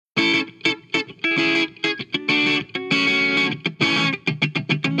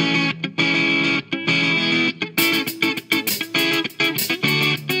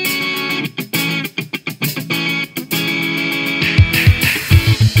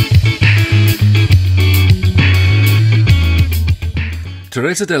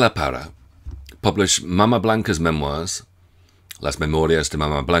Teresa de la Parra published Mama Blanca's memoirs, Las Memorias de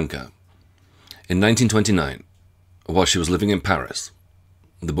Mama Blanca, in 1929, while she was living in Paris.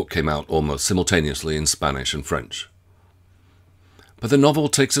 The book came out almost simultaneously in Spanish and French. But the novel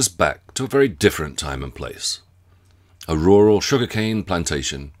takes us back to a very different time and place, a rural sugarcane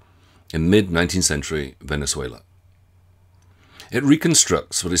plantation in mid-19th century Venezuela. It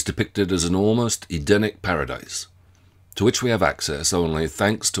reconstructs what is depicted as an almost Edenic paradise, to which we have access only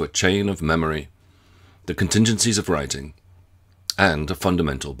thanks to a chain of memory, the contingencies of writing, and a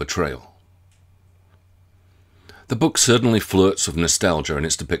fundamental betrayal. The book certainly flirts with nostalgia in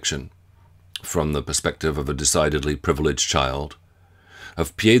its depiction, from the perspective of a decidedly privileged child,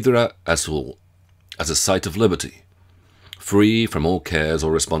 of Piedra Azul as a site of liberty, free from all cares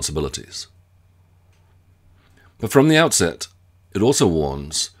or responsibilities. But from the outset, it also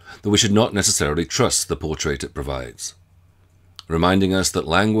warns that we should not necessarily trust the portrait it provides, reminding us that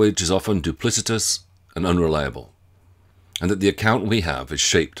language is often duplicitous and unreliable, and that the account we have is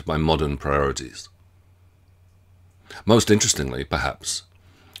shaped by modern priorities. Most interestingly, perhaps,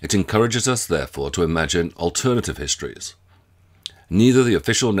 it encourages us therefore to imagine alternative histories, neither the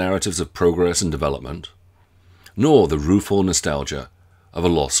official narratives of progress and development, nor the rueful nostalgia of a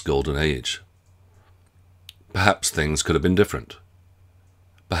lost golden age. Perhaps things could have been different.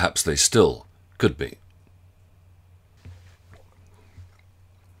 Perhaps they still could be.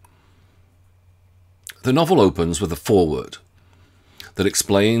 The novel opens with a foreword that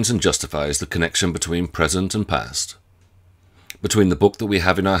explains and justifies the connection between present and past, between the book that we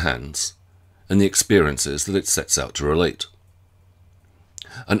have in our hands and the experiences that it sets out to relate.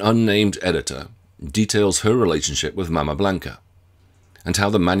 An unnamed editor details her relationship with Mama Blanca, and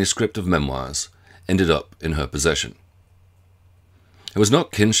how the manuscript of Memoirs ended up in her possession. It was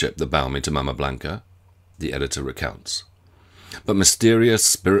not kinship that bound me to Mama Blanca, the editor recounts, but mysterious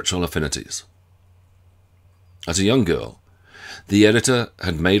spiritual affinities. As a young girl, the editor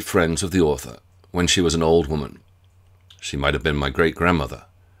had made friends with the author when she was an old woman. She might have been my great-grandmother,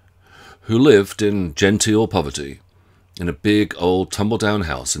 who lived in genteel poverty in a big old tumble-down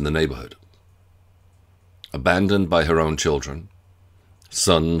house in the neighborhood. Abandoned by her own children,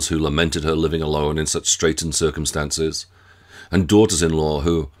 sons who lamented her living alone in such straitened circumstances, and daughters-in-law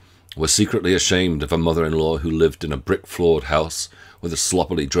who were secretly ashamed of a mother-in-law who lived in a brick-floored house with a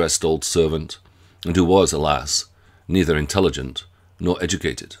sloppily dressed old servant, and who was, alas, neither intelligent nor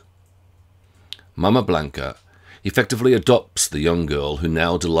educated. Mama Blanca effectively adopts the young girl who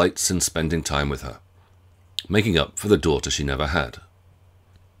now delights in spending time with her, making up for the daughter she never had.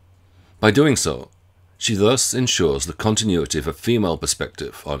 By doing so, she thus ensures the continuity of a female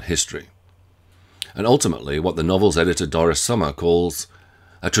perspective on history, and ultimately what the novel's editor Doris Sommer calls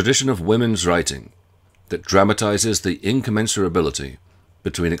a tradition of women's writing that dramatizes the incommensurability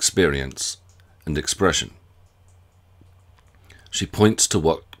between experience and expression. She points to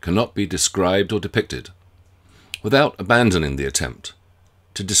what cannot be described or depicted without abandoning the attempt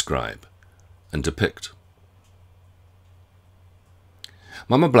to describe and depict.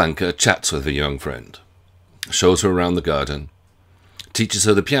 Mama Blanca chats with her young friend, shows her around the garden, teaches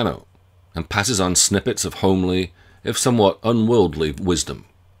her the piano, and passes on snippets of homely, if somewhat unworldly, wisdom.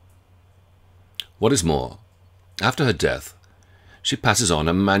 What is more, after her death, she passes on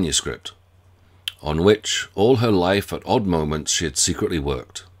a manuscript, on which all her life at odd moments she had secretly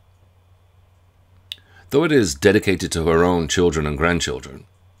worked. Though it is dedicated to her own children and grandchildren,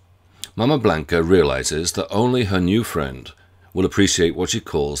 Mama Blanca realizes that only her new friend will appreciate what she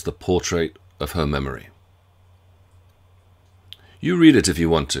calls the portrait of her memory. You read it if you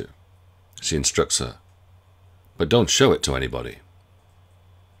want to, she instructs her, but don't show it to anybody.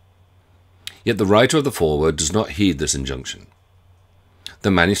 Yet the writer of the foreword does not heed this injunction. The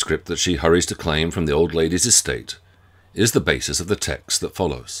manuscript that she hurries to claim from the old lady's estate is the basis of the text that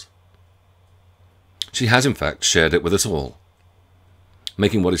follows. She has in fact shared it with us all,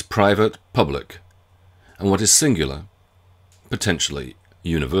 making what is private public, and what is singular potentially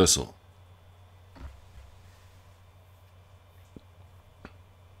universal.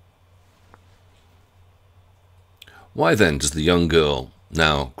 Why then does the young girl,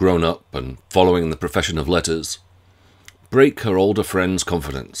 now grown up and following the profession of letters, break her older friend's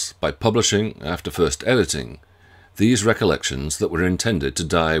confidence by publishing, after first editing, these recollections that were intended to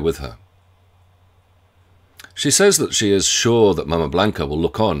die with her? She says that she is sure that Mama Blanca will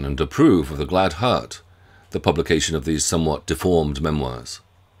look on and approve with a glad heart the publication of these somewhat deformed memoirs.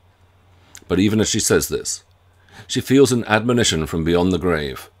 But even as she says this, she feels an admonition from beyond the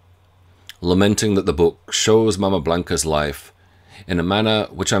grave, lamenting that the book shows Mama Blanca's life in a manner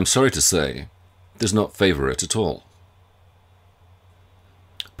which, I'm sorry to say, does not favor it at all.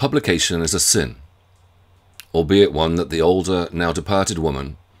 publication is a sin, albeit one that the older, now departed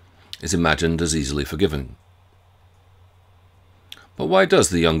woman is imagined as easily forgiven. But why does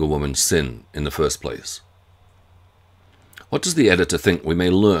the younger woman sin in the first place? What does the editor think we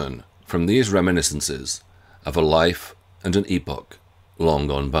may learn from these reminiscences of a life and an epoch long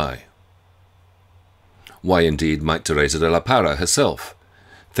gone by? Why indeed might Teresa de la Parra herself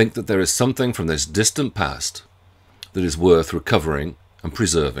think that there is something from this distant past that is worth recovering and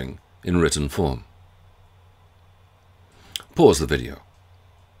preserving in written form? Pause the video,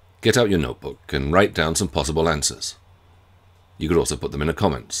 get out your notebook and write down some possible answers. You could also put them in the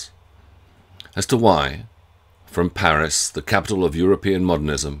comments, as to why, from Paris, the capital of European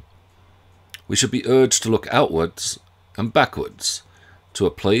modernism, we should be urged to look outwards and backwards to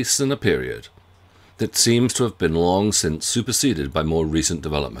a place and a period that seems to have been long since superseded by more recent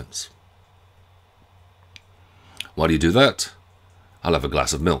developments. While you do that, I'll have a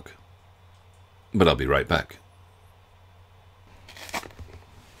glass of milk. But I'll be right back.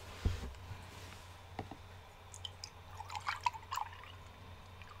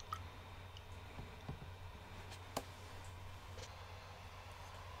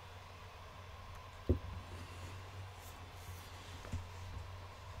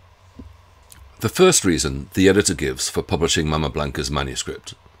 The first reason the editor gives for publishing Mama Blanca's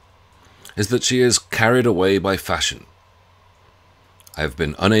manuscript is that she is carried away by fashion. I have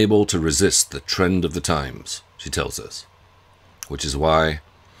been unable to resist the trend of the times, she tells us, which is why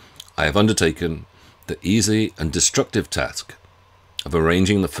I have undertaken the easy and destructive task of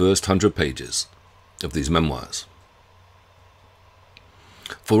arranging the first 100 pages of these memoirs.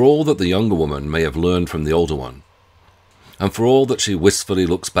 For all that the younger woman may have learned from the older one, and for all that she wistfully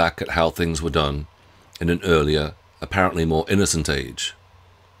looks back at how things were done in an earlier, apparently more innocent age,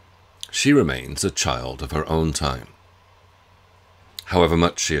 she remains a child of her own time. However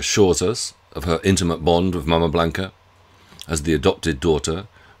much she assures us of her intimate bond with Mama Blanca, as the adopted daughter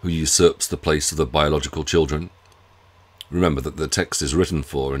who usurps the place of the biological children, remember that the text is written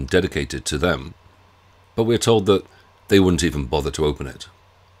for and dedicated to them, but we're told that they wouldn't even bother to open it.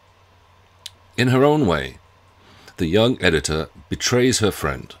 In her own way, the young editor betrays her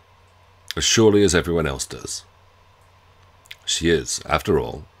friend, as surely as everyone else does. She is, after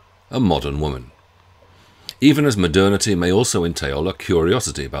all, a modern woman, even as modernity may also entail a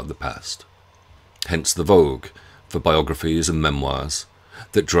curiosity about the past, hence the vogue for biographies and memoirs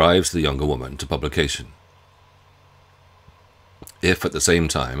that drives the younger woman to publication. If at the same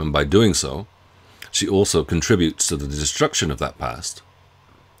time, and by doing so, she also contributes to the destruction of that past,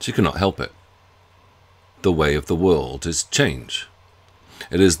 she cannot help it. The way of the world is change.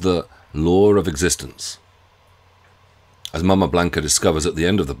 It is the law of existence. As Mama Blanca discovers at the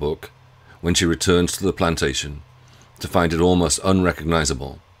end of the book, when she returns to the plantation to find it almost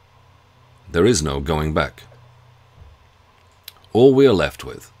unrecognizable, there is no going back. All we are left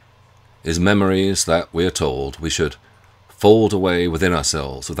with is memories that we are told we should fold away within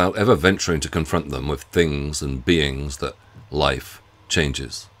ourselves without ever venturing to confront them with things and beings that life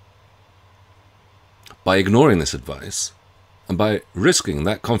changes. By ignoring this advice, and by risking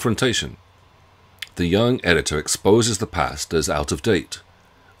that confrontation, the young editor exposes the past as out of date,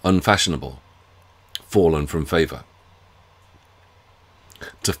 unfashionable, fallen from favor.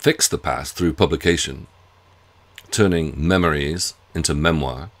 To fix the past through publication, turning memories into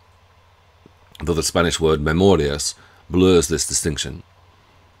memoir, though the Spanish word memorias blurs this distinction,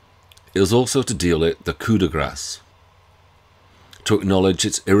 is also to deal it the coup de grace, to acknowledge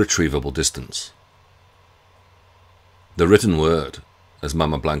its irretrievable distance. The written word, as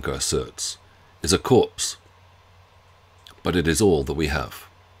Mama Blanca asserts, is a corpse, but it is all that we have.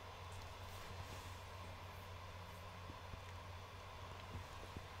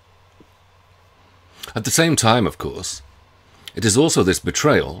 At the same time, of course, it is also this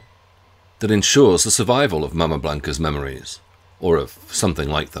betrayal that ensures the survival of Mama Blanca's memories, or of something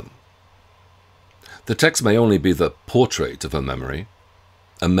like them. The text may only be the portrait of her memory,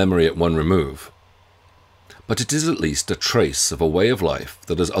 a memory at one remove, but it is at least a trace of a way of life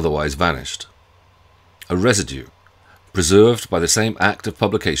that has otherwise vanished, a residue preserved by the same act of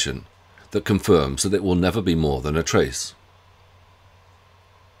publication that confirms that it will never be more than a trace.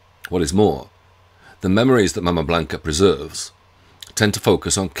 What is more, the memories that Mama Blanca preserves tend to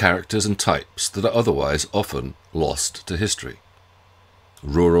focus on characters and types that are otherwise often lost to history.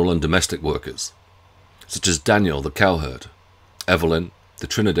 Rural and domestic workers, such as Daniel the cowherd, Evelyn the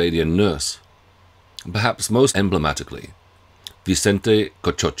Trinidadian nurse, and perhaps most emblematically, Vicente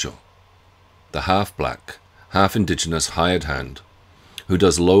Cochocho, the half-black, half-indigenous hired hand who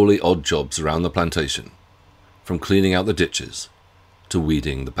does lowly odd jobs around the plantation, from cleaning out the ditches to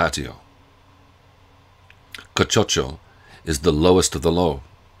weeding the patio. Cochocho is the lowest of the low,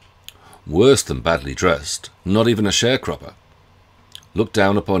 worse than badly dressed, not even a sharecropper, looked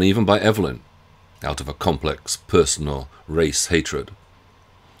down upon even by Evelyn, out of a complex personal race hatred,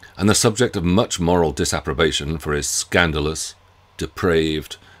 and the subject of much moral disapprobation for his scandalous,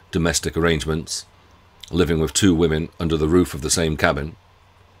 depraved domestic arrangements, living with 2 women under the roof of the same cabin.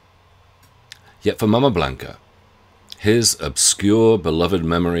 Yet for Mama Blanca, his obscure beloved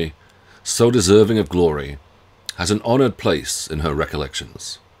memory, so deserving of glory, has an honoured place in her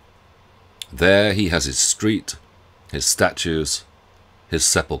recollections. There he has his street, his statues, his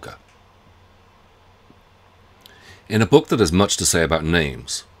sepulchre. In a book that has much to say about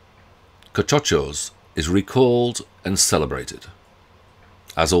names, Cochocho's is recalled and celebrated,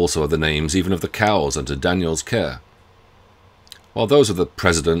 as also are the names even of the cows under Daniel's care, while those of the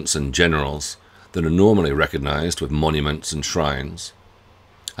presidents and generals that are normally recognized with monuments and shrines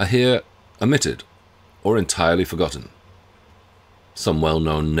are here omitted or entirely forgotten. Some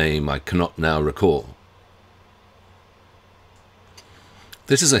well-known name I cannot now recall.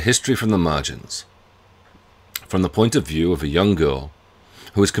 This is a history from the margins, from the point of view of a young girl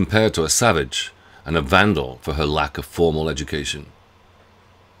who is compared to a savage and a vandal for her lack of formal education.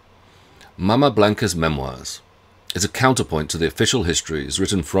 Mama Blanca's Memoirs is a counterpoint to the official histories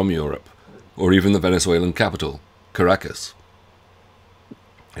written from Europe, or even the Venezuelan capital, Caracas.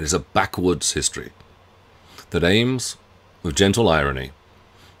 It is a backwoods history that aims, with gentle irony,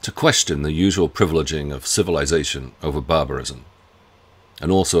 to question the usual privileging of civilization over barbarism, and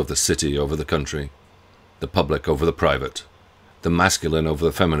also of the city over the country, the public over the private, the masculine over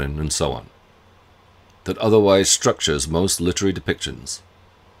the feminine, and so on, that otherwise structures most literary depictions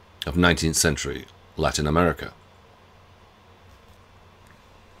of 19th century Latin America.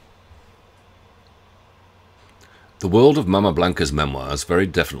 The world of Mama Blanca's Memoirs very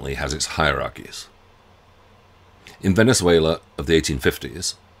definitely has its hierarchies. In Venezuela of the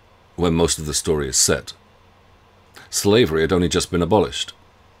 1850s, where most of the story is set, slavery had only just been abolished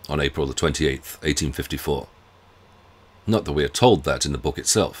on April the 28th, 1854. Not that we are told that in the book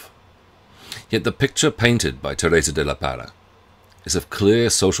itself. Yet the picture painted by Teresa de la Parra is of clear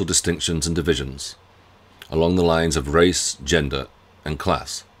social distinctions and divisions along the lines of race, gender, and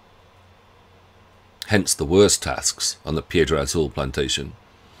class. Hence the worst tasks on the Piedra Azul plantation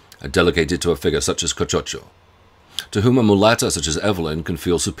are delegated to a figure such as Cochocho, to whom a mulatta such as Evelyn can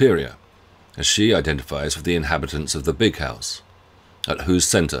feel superior, as she identifies with the inhabitants of the big house, at whose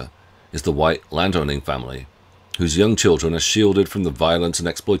centre is the white landowning family, whose young children are shielded from the violence and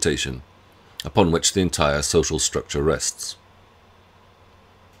exploitation upon which the entire social structure rests.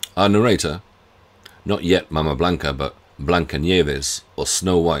 Our narrator, not yet Mama Blanca but Blanca Nieves, or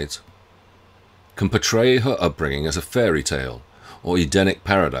Snow White, can portray her upbringing as a fairy tale or Edenic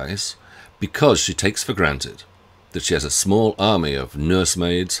paradise because she takes for granted that she has a small army of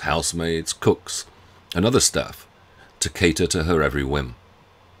nursemaids, housemaids, cooks, and other staff to cater to her every whim.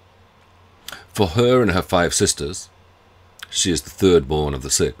 For her and her 5 sisters, she is the third born of the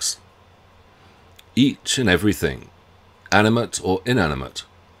 6, each and everything, animate or inanimate,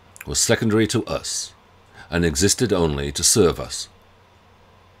 was secondary to us, and existed only to serve us.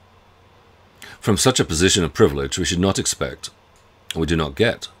 From such a position of privilege we should not expect, and we do not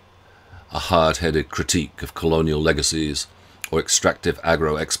get, a hard-headed critique of colonial legacies or extractive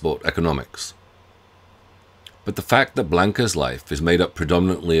agro-export economics. But the fact that Blanca's life is made up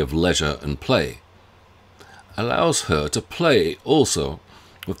predominantly of leisure and play allows her to play also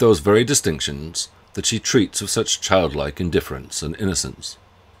with those very distinctions that she treats with such childlike indifference and innocence.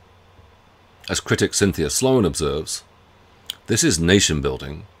 As critic Cynthia Sloan observes, this is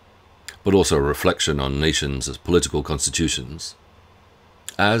nation-building, but also a reflection on nations as political constitutions,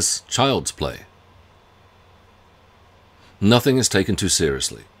 as child's play. Nothing is taken too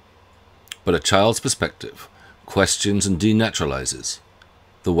seriously, but a child's perspective questions and denaturalizes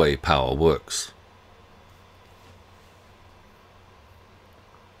the way power works.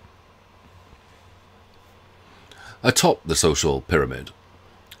 Atop the social pyramid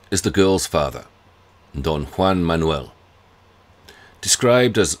is the girl's father, Don Juan Manuel,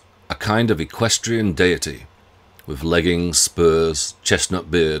 described as a kind of equestrian deity with leggings, spurs,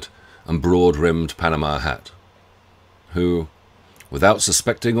 chestnut beard, and broad-rimmed Panama hat, who, without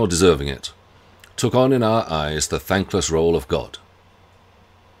suspecting or deserving it, took on in our eyes the thankless role of God.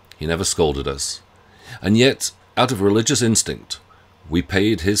 He never scolded us, and yet, out of religious instinct, we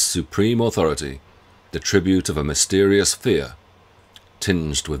paid his supreme authority the tribute of a mysterious fear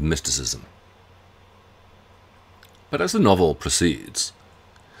tinged with mysticism. But as the novel proceeds,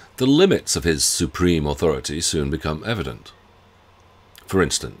 the limits of his supreme authority soon become evident. For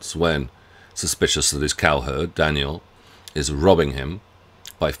instance, when, suspicious that his cowherd, Daniel, is robbing him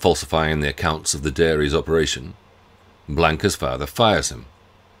by falsifying the accounts of the dairy's operation, Blanca's father fires him.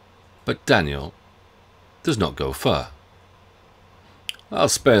 But Daniel does not go far. "I'll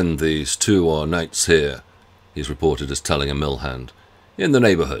spend these 2 nights here," he's reported as telling a mill hand, "in the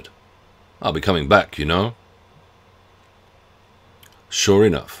neighborhood. I'll be coming back, you know." Sure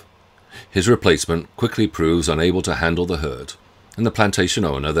enough, his replacement quickly proves unable to handle the herd, and the plantation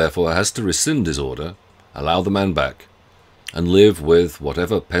owner therefore has to rescind his order, allow the man back, and live with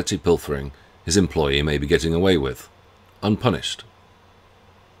whatever petty pilfering his employee may be getting away with, unpunished.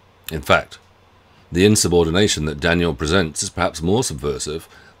 In fact, the insubordination that Daniel presents is perhaps more subversive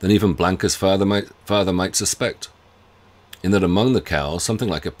than even Blanca's father might suspect, in that among the cows something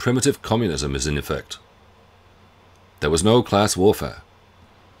like a primitive communism is in effect. There was no class warfare.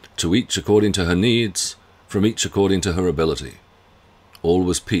 To each according to her needs, from each according to her ability. All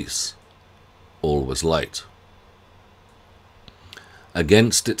was peace. All was light.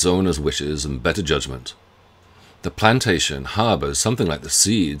 Against its owner's wishes and better judgment, the plantation harbors something like the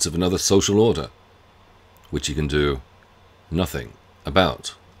seeds of another social order, which he can do nothing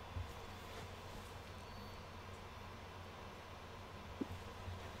about.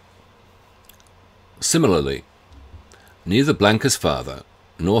 Similarly, neither Blanca's father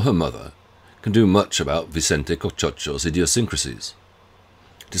nor her mother can do much about Vicente Cochocho's idiosyncrasies,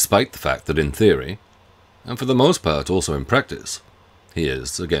 despite the fact that in theory, and for the most part also in practice, he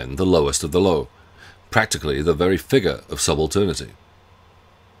is, again, the lowest of the low, practically the very figure of subalternity.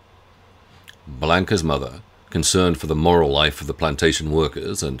 Blanca's mother, concerned for the moral life of the plantation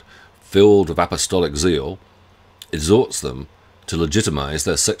workers and filled with apostolic zeal, exhorts them to legitimize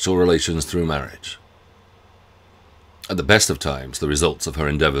their sexual relations through marriage. At the best of times, the results of her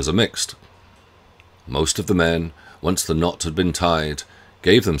endeavors are mixed. Most of the men, once the knot had been tied,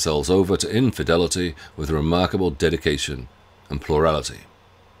 gave themselves over to infidelity with remarkable dedication and plurality.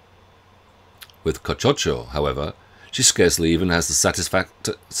 With Cochocho, however, she scarcely even has the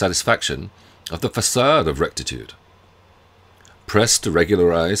satisfaction of the facade of rectitude. Pressed to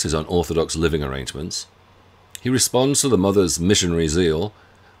regularize his unorthodox living arrangements, he responds to the mother's missionary zeal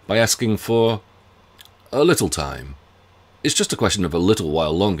by asking for a little time. It's just a question of a little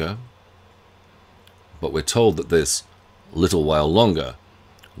while longer. But we're told that this little while longer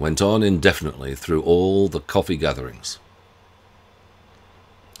went on indefinitely through all the coffee gatherings.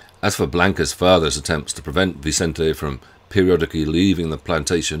 As for Blanca's father's attempts to prevent Vicente from periodically leaving the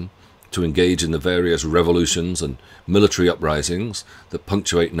plantation to engage in the various revolutions and military uprisings that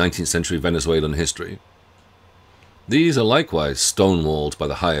punctuate 19th-century Venezuelan history, these are likewise stonewalled by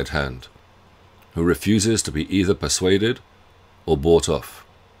the hired hand, who refuses to be either persuaded or bought off.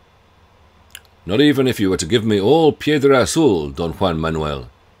 "Not even if you were to give me all Piedra Azul, Don Juan Manuel,"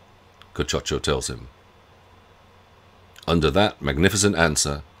 Cochocho tells him. Under that magnificent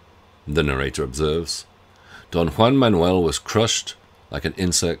answer, the narrator observes, Don Juan Manuel was crushed like an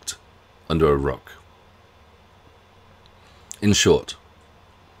insect under a rock. In short,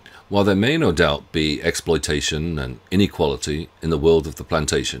 while there may no doubt be exploitation and inequality in the world of the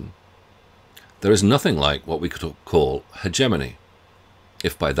plantation, there is nothing like what we could call hegemony,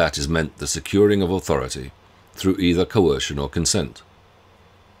 if by that is meant the securing of authority through either coercion or consent.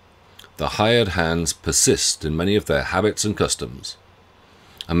 The hired hands persist in many of their habits and customs,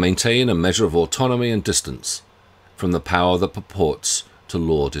 and maintain a measure of autonomy and distance from the power that purports to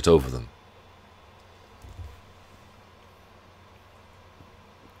lord it over them.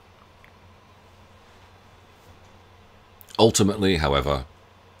 Ultimately, however,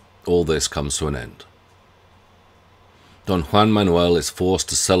 all this comes to an end. Don Juan Manuel is forced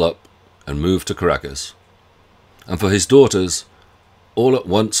to sell up and move to Caracas, and for his daughters, all at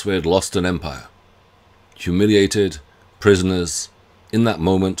once we had lost an empire. Humiliated, prisoners, in that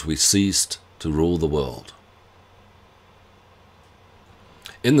moment we ceased to rule the world.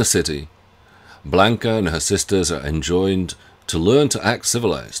 In the city, Blanca and her sisters are enjoined to learn to act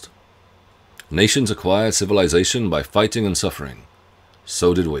civilized. Nations acquire civilization by fighting and suffering.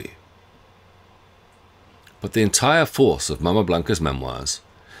 So did we. But the entire force of Mama Blanca's memoirs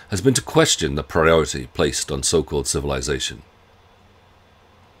has been to question the priority placed on so-called civilization.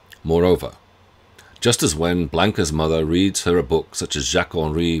 Moreover, just as when Blanca's mother reads her a book such as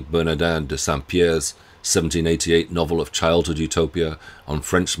Jacques-Henri Bernardin de Saint-Pierre's 1788 novel of childhood utopia on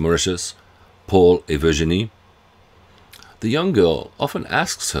French Mauritius, Paul et Virginie, the young girl often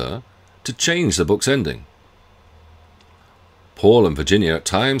asks her to change the book's ending. Paul and Virginia at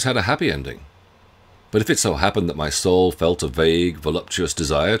times had a happy ending, but if it so happened that my soul felt a vague, voluptuous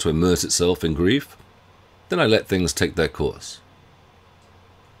desire to immerse itself in grief, then I let things take their course.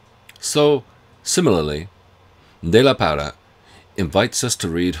 So, similarly, De la Parra invites us to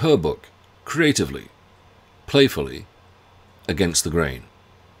read her book creatively, playfully, against the grain.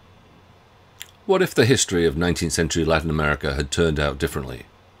 What if the history of 19th century Latin America had turned out differently?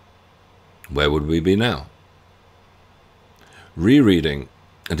 Where would we be now? Rereading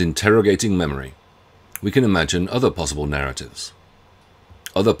and interrogating memory, we can imagine other possible narratives,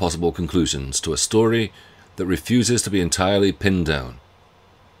 other possible conclusions to a story that refuses to be entirely pinned down,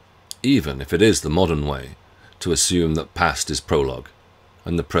 even if it is the modern way to assume that past is prologue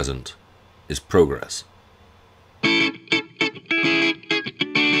and the present is progress.